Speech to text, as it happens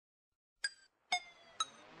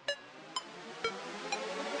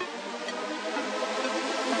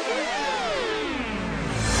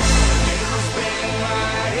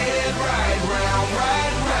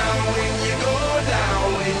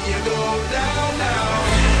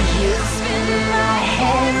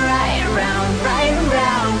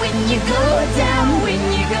you go down, when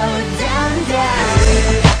you go down,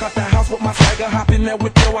 down. Walk out the house with my swagger, hop in there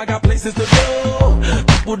with yo, I got places to go.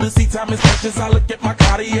 People to see, time is precious, I look at my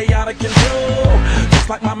Cartier out of control. Just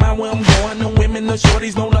like my mind where I'm going, the women, the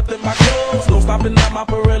shorties know nothing but clothes. No stopping at my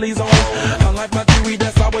Pirelli's on, unlike my jewelry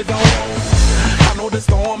that's always on. I know the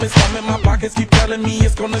storm is coming, my pockets keep telling me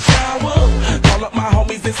it's gonna shower. Call up my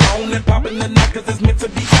homies, it's on and popping the night cause it's meant to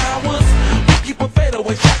be ours. We keep a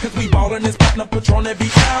fadeaway shot cause we ballin' this platinum Patron every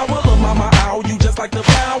hour. Look mama, ow, you just like the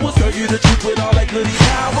flowers. Girl, you the truth with all that goody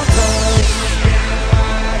power.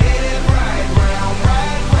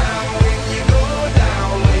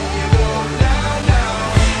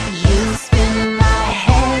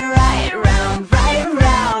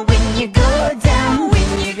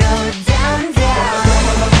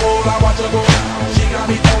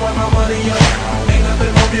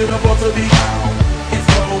 Beautiful to be, it's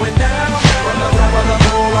going down. From the top of the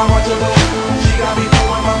pole, I watch you go.